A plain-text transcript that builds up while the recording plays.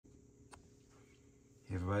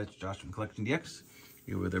Hey everybody, it's Josh from CollectionDX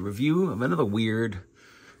here with a review of another weird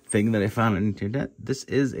thing that I found on the internet. This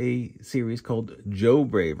is a series called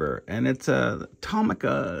Jobraver, and it's a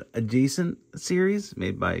Tomica adjacent series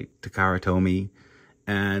made by TakaraTomy,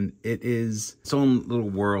 and it is its own little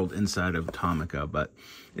world inside of Tomica, but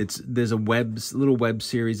there's a little web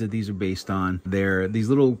series that these are based on. They're these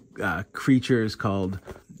little creatures called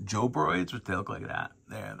Jobroids, which they look like that.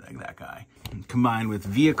 They're like that guy. Combined with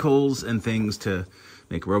vehicles and things to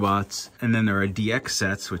make robots. And then there are DX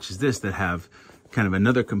sets, which is this, that have kind of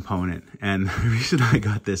another component. And the reason I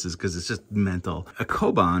got this is because it's just mental. A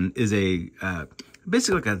Koban is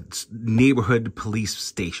basically like a neighborhood police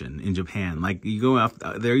station in Japan. Like you go up,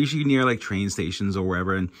 they're usually near like train stations or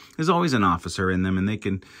wherever, and there's always an officer in them, and they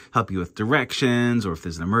can help you with directions, or if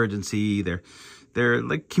there's an emergency. They're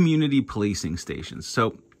like community policing stations.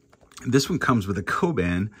 So this one comes with a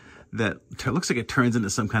Koban that looks like it turns into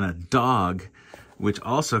some kind of dog, which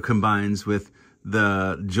also combines with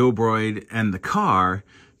the Jobroid and the car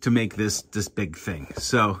to make this big thing.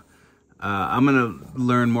 So I'm gonna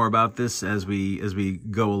learn more about this as we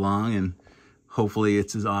go along, and hopefully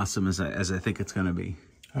it's as awesome as I think it's gonna be.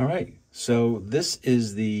 All right, so this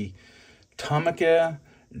is the Tomica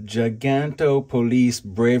Giganto Police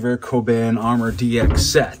Braver Koban Armor DX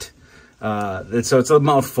set. So it's a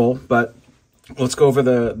mouthful, but let's go over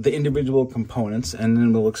the individual components, and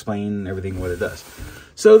then we'll explain everything what it does.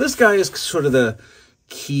 So this guy is sort of the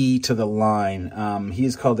key to the line.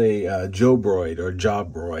 He's called a Jobroid or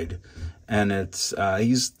Jobroid, and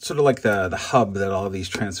he's sort of like the hub that all of these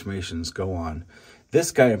transformations go on.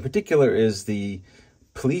 This guy in particular is the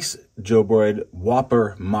Police Jobroid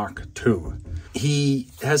Wapper MKII. He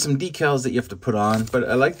has some decals that you have to put on, but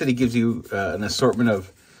I like that he gives you an assortment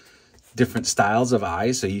of different styles of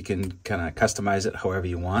eyes, so you can kind of customize it however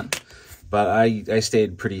you want. But I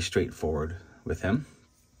stayed pretty straightforward with him.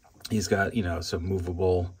 He's got, you know, some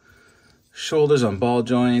movable shoulders on ball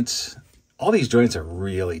joints. All these joints are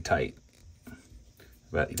really tight,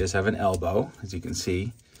 but he does have an elbow, as you can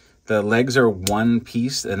see. The legs are one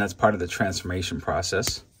piece, and that's part of the transformation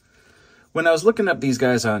process. When I was looking up these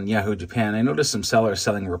guys on Yahoo Japan, I noticed some sellers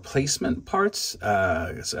selling replacement parts.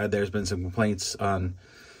 There's been some complaints on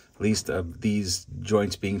at least of these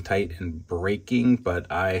joints being tight and breaking, but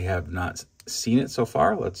I have not seen it so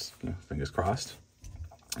far. Let's, fingers crossed.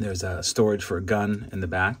 There's a storage for a gun in the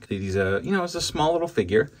back. It's a small little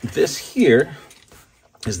figure. This here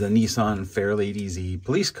is the Nissan FairladyZ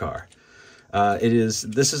police car. This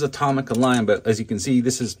is a Tomica line, but as you can see,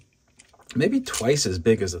 this is maybe twice as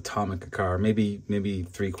big as a Tomica car, maybe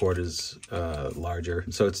 3/4 larger.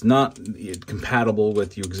 So it's not compatible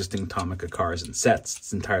with your existing Tomica cars and sets.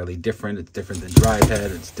 It's entirely different. It's different than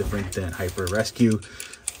Drivehead. It's different than Hyper Rescue.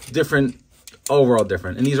 Overall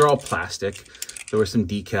different. And these are all plastic. There were some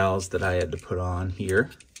decals that I had to put on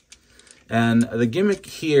here. And the gimmick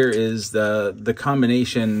here is the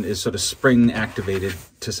combination is sort of spring activated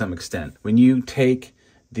to some extent. When you take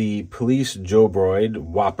the Police Jobroid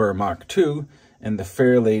Wapper MKII and the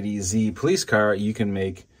FairladyZ police car, you can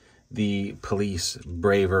make the Police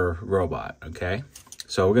Braver robot, okay?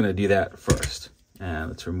 So we're gonna do that first. And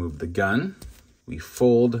let's remove the gun. We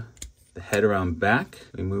fold the head around back.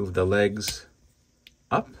 We move the legs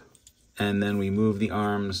up, and then we move the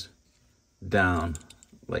arms down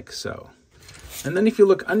like so. And then if you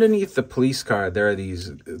look underneath the police car, there are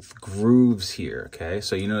these grooves here, okay?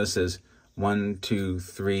 So you notice there's 1, 2,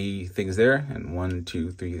 3 things there, and 1,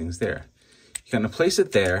 2, 3 things there. You kind of place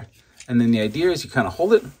it there, and then the idea is you kind of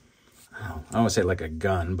hold it, I don't want to say like a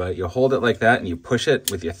gun, but you hold it like that, and you push it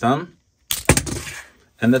with your thumb,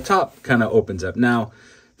 and the top kind of opens up. Now,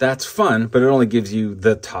 that's fun, but it only gives you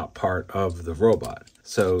the top part of the robot.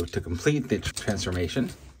 So to complete the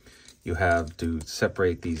transformation, you have to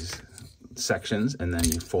separate these sections, and then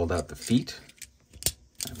you fold out the feet.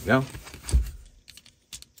 There we go.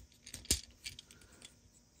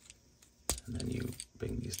 And then you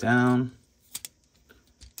bring these down.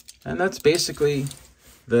 And that's basically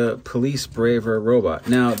the Police Braver robot.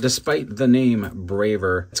 Now, despite the name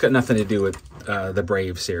Braver, it's got nothing to do with the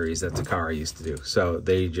Brave series that Takara used to do. So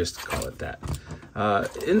they just call it that.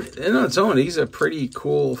 In on its own, he's a pretty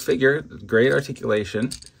cool figure. Great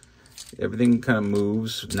articulation. Everything kind of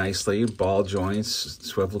moves nicely. Ball joints,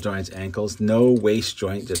 swivel joints, ankles. No waist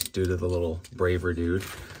joint, just due to the little Braver dude.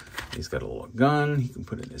 He's got a little gun. He can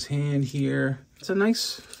put it in his hand here. It's a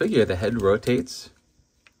nice figure. The head rotates.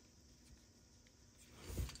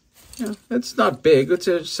 It's not big. It's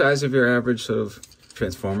the size of your average sort of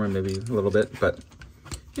Transformer, maybe a little bit. But,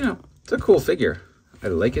 it's a cool figure. I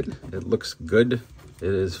like it. It looks good.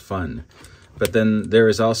 It is fun. But then there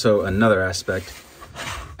is also another aspect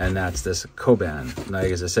and that's this Koban. Now,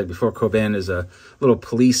 as I said before, Koban is a little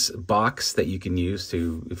police box that you can use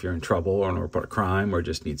to, if you're in trouble or on a report of crime or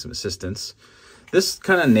just need some assistance. This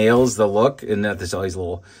kind of nails the look in that there's always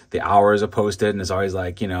the hours are posted, and it's always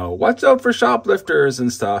like, you know, watch out for shoplifters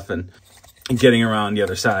and stuff. And getting around the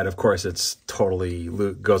other side, of course, it's totally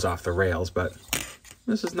goes off the rails, but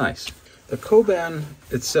this is nice. The Koban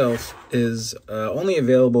itself is only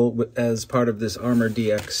available as part of this Armor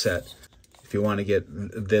DX set. If you want to get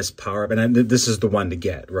this power up, and this is the one to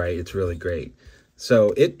get, right? It's really great.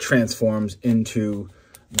 So it transforms into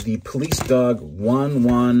the police dog Wan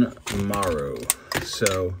Wan Maru.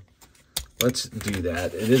 So let's do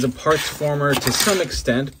that. It is a parts former to some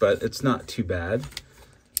extent, but it's not too bad.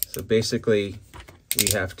 So basically,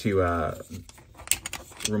 we have to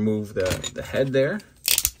remove the head there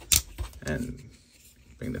and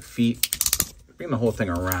bring the feet, bring the whole thing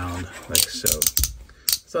around like so.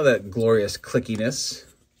 It's all that glorious clickiness.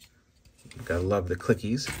 You gotta love the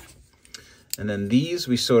clickies. And then these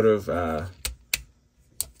we sort of of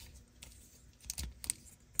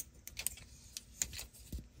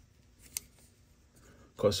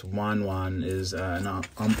course, Wan Wan is an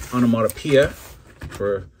onomatopoeia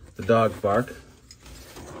for the dog bark.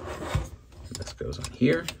 This goes on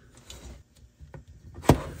here.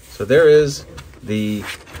 So there is the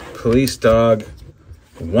police dog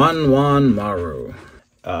Wan Wan Maru.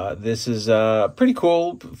 This is a pretty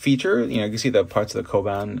cool feature. You know, you can see the parts of the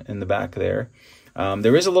Koban in the back there.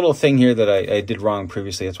 There is a little thing here that I did wrong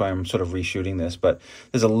previously. That's why I'm sort of reshooting this. But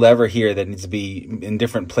there's a lever here that needs to be in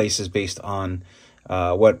different places based on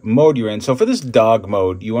what mode you're in. So for this dog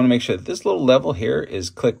mode, you want to make sure that this little level here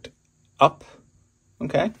is clicked up.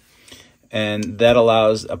 Okay. And that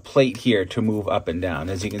allows a plate here to move up and down.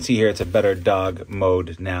 As you can see here, it's a better dog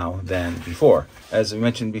mode now than before. As I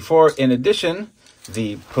mentioned before, in addition,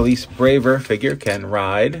 the Police Braver figure can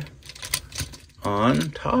ride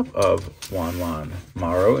on top of Wan Wan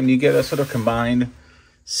Maru, and you get a sort of combined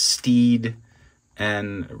steed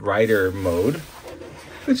and rider mode,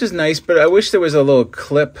 which is nice, but I wish there was a little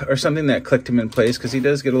clip or something that clicked him in place, because he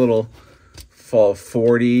does get a little fall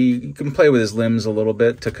 40. You can play with his limbs a little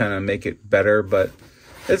bit to kind of make it better, but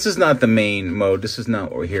this is not the main mode. This is not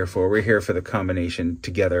what we're here for. We're here for the combination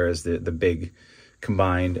together as the big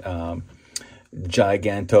combined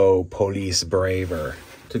Giganto Police Braver.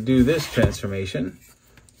 To do this transformation,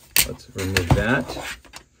 let's remove that.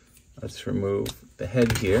 Let's remove the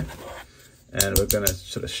head here. And we're going to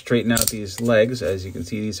sort of straighten out these legs. As you can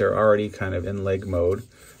see, these are already kind of in leg mode.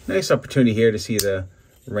 Nice opportunity here to see the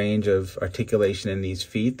range of articulation in these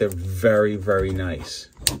feet. They're very, very nice.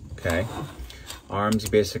 Okay. Arms, you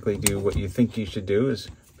basically do what you think you should do, is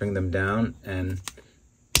bring them down, and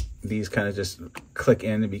these kind of just click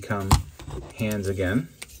in and become hands again.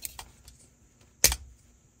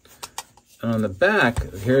 And on the back,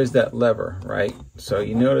 here's that lever, right? So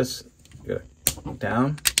you notice, you go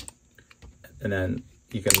down, and then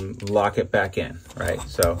you can lock it back in, right?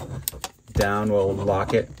 So down will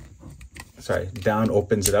lock it. Sorry, down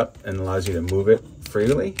opens it up and allows you to move it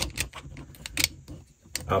freely.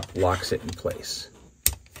 Up locks it in place.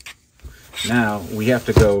 Now we have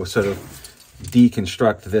to go sort of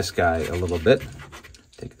deconstruct this guy a little bit.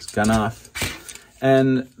 Take his gun off.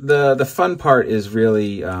 And the fun part is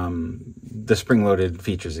really the spring-loaded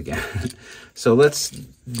features again. So let's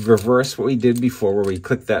reverse what we did before, where we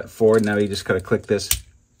clicked that forward. Now you just gotta click this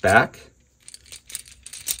back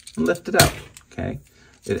and lift it out, okay?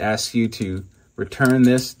 It asks you to return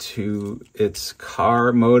this to its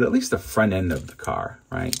car mode, at least the front end of the car,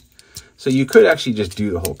 right? So you could actually just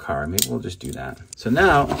do the whole car. Maybe we'll just do that. So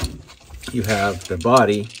now you have the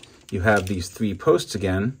body. You have these three posts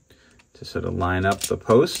again to sort of line up the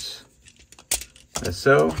posts, as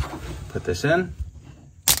so. Put this in,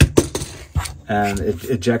 and it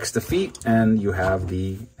ejects the feet, and you have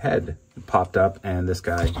the head popped up and this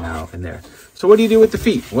guy now in there. So what do you do with the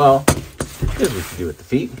feet? Well, here's what you do with the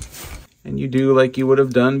feet. And you do like you would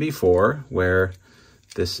have done before, where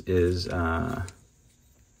this is the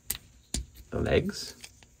legs.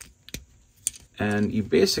 And you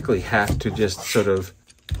basically have to just sort of,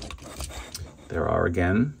 there are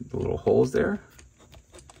again the little holes there.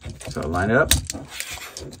 So line it up,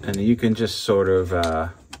 and you can just sort of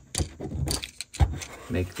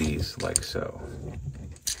make these like so.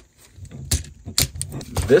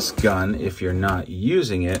 This gun, if you're not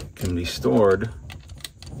using it, can be stored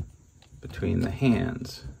between the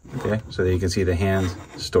hands. Okay, so you can see the hands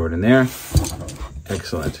stored in there.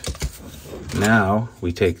 Excellent. Now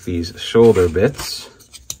we take these shoulder bits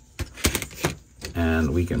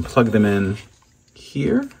and we can plug them in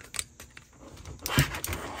here.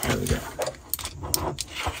 There we go.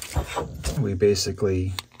 we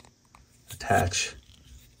basically attach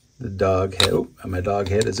the dog head. Oh, and my dog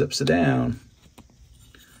head is upside down.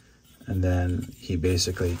 And then he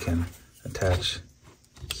basically can attach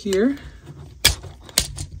here.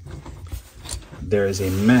 There is a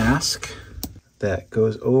mask that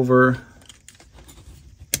goes over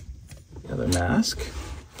the other mask.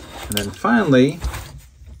 And then finally,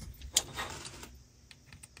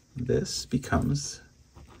 this becomes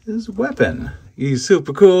his weapon. He's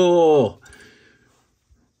super cool,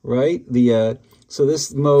 right? So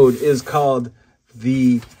this mode is called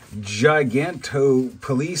the Giganto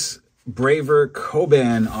Police Braver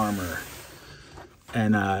Koban armor.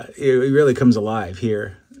 And it really comes alive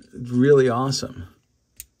here. It's really awesome.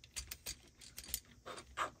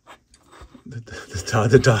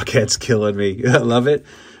 The dog head's killing me. I love it.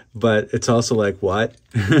 But it's also like, what?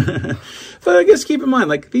 But I guess keep in mind,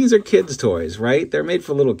 like, these are kids' toys, right? They're made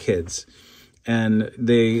for little kids. And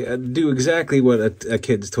they do exactly what a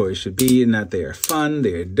kid's toy should be, in that they are fun,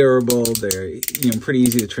 they are durable, they're, pretty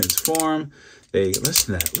easy to transform.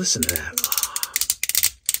 Listen to that. Oh.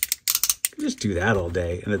 Just do that all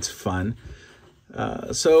day, and it's fun.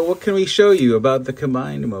 So what can we show you about the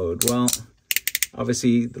combined mode? Well,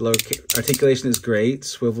 obviously, the lower articulation is great.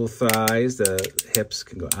 Swivel thighs, the hips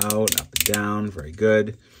can go out, up and down, very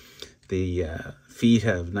good. The feet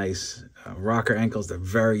have nice rocker ankles. They're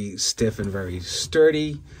very stiff and very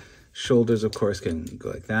sturdy. Shoulders, of course, can go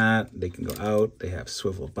like that. They can go out. They have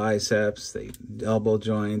swivel biceps. Elbow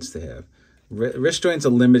joints. They have wrist joints are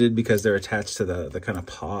limited because they're attached to the kind of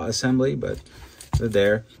paw assembly, but they're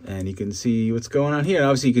there. And you can see what's going on here. And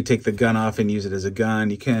obviously, you could take the gun off and use it as a gun.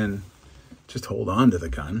 You can just hold on to the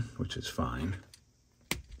gun, which is fine.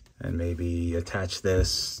 And maybe attach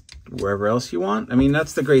this wherever else you want. I mean,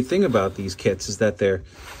 that's the great thing about these kits, is that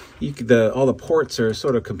all the ports are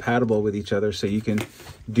sort of compatible with each other, so you can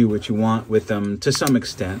do what you want with them to some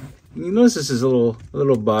extent. You notice this is a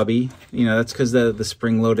little bobby. That's because the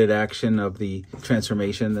spring-loaded action of the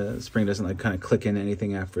transformation. The spring doesn't kind of click in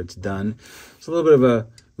anything after it's done. There's a little bit of a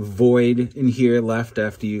void in here left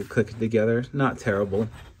after you click it together. Not terrible,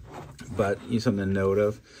 but something to note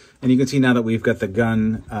of. And you can see now that we've got the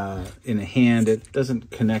gun in a hand, it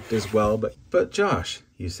doesn't connect as well. But Josh,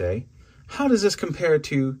 you say, how does this compare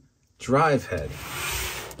to Drive Head?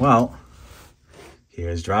 Well,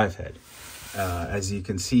 here's Drive Head. As you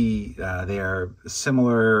can see, they are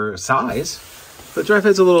similar size, but Drive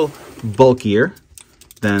Head's a little bulkier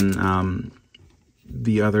than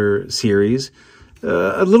the other series.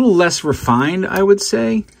 A little less refined, I would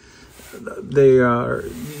say. They are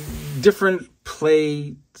different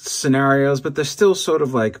play scenarios, but they're still sort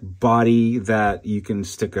of like body that you can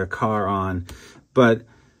stick a car on, but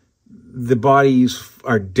the bodies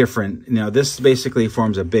are different. This basically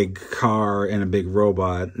forms a big car and a big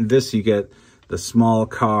robot. This, you get the small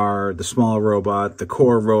car, the small robot, the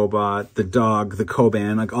core robot, the dog, the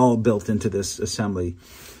Koban, like all built into this assembly.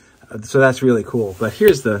 So that's really cool. But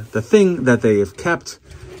here's the thing that they have kept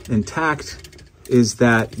intact, is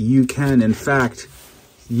that you can, in fact,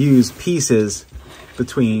 use pieces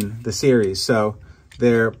between the series. So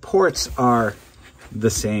their ports are the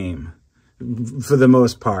same for the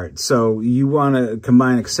most part. So you want to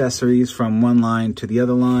combine accessories from one line to the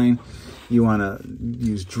other line. You want to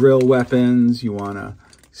use drill weapons. You want to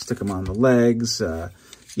stick them on the legs. They're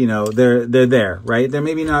there, right? They're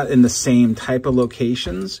maybe not in the same type of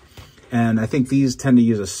locations. And I think these tend to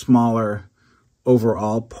use a smaller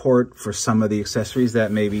overall port for some of the accessories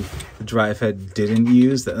that maybe the Drive Head didn't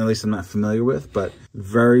use, that at least I'm not familiar with, but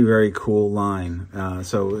very, very cool line.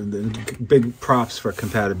 So big props for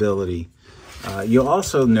compatibility. You'll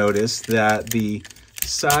also notice that the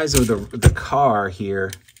size of the car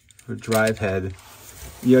here, the Drive Head,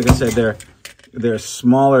 like I said, they're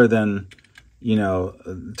smaller than,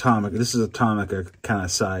 Tomica. This is a Tomica kind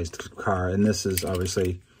of sized car, and this is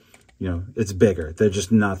obviously, it's bigger. They're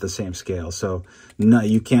just not the same scale. So no,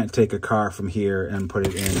 you can't take a car from here and put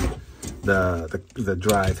it in the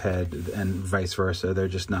Drive Head and vice versa. They're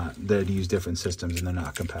just not. They use different systems and they're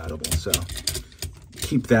not compatible. So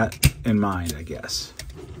keep that in mind, I guess.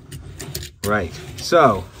 Right.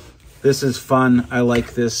 So this is fun. I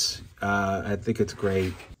like this. I think it's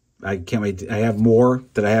great. I can't wait. I have more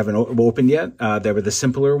that I haven't opened yet. There were the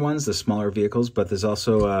simpler ones, the smaller vehicles, but there's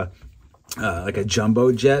also like a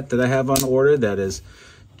jumbo jet that I have on order that is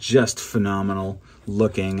just phenomenal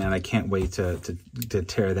looking, and I can't wait to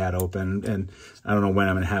tear that open. And I don't know when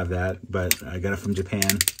I'm gonna have that, but I got it from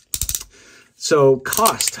Japan. So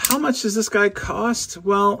cost, how much does this guy cost?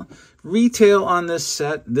 Well, retail on this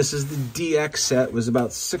set, this is the DX set, was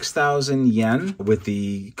about 6,000 yen. With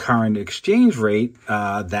the current exchange rate,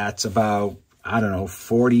 that's about, I don't know,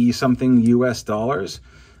 40 something US dollars,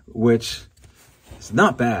 which is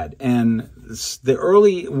not bad. And the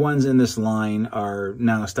early ones in this line are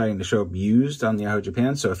now starting to show up used on the Yahoo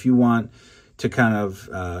Japan. So if you want to kind of,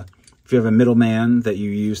 if you have a middleman that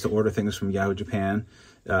you use to order things from Yahoo Japan,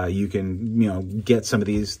 you can, get some of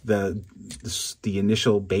these, the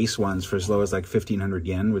initial base ones for as low as like 1,500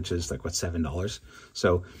 yen, which is like, what, $7.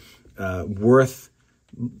 So worth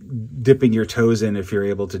dipping your toes in if you're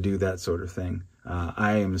able to do that sort of thing.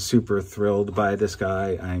 I am super thrilled by this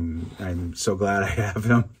guy. I'm so glad I have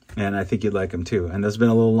him, and I think you'd like him too. And that's been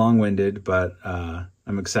a little long-winded, but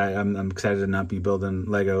I'm excited. I'm excited to not be building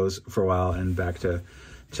Legos for a while and back to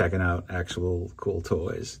checking out actual cool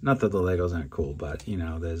toys. Not that the Legos aren't cool, but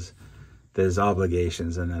there's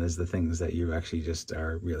obligations, and that is the things that you actually just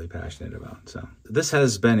are really passionate about. So this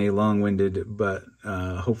has been a long-winded but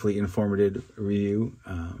hopefully informative review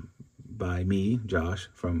by me, Josh,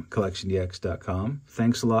 from CollectionDX.com.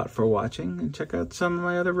 Thanks a lot for watching, and check out some of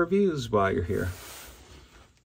my other reviews while you're here.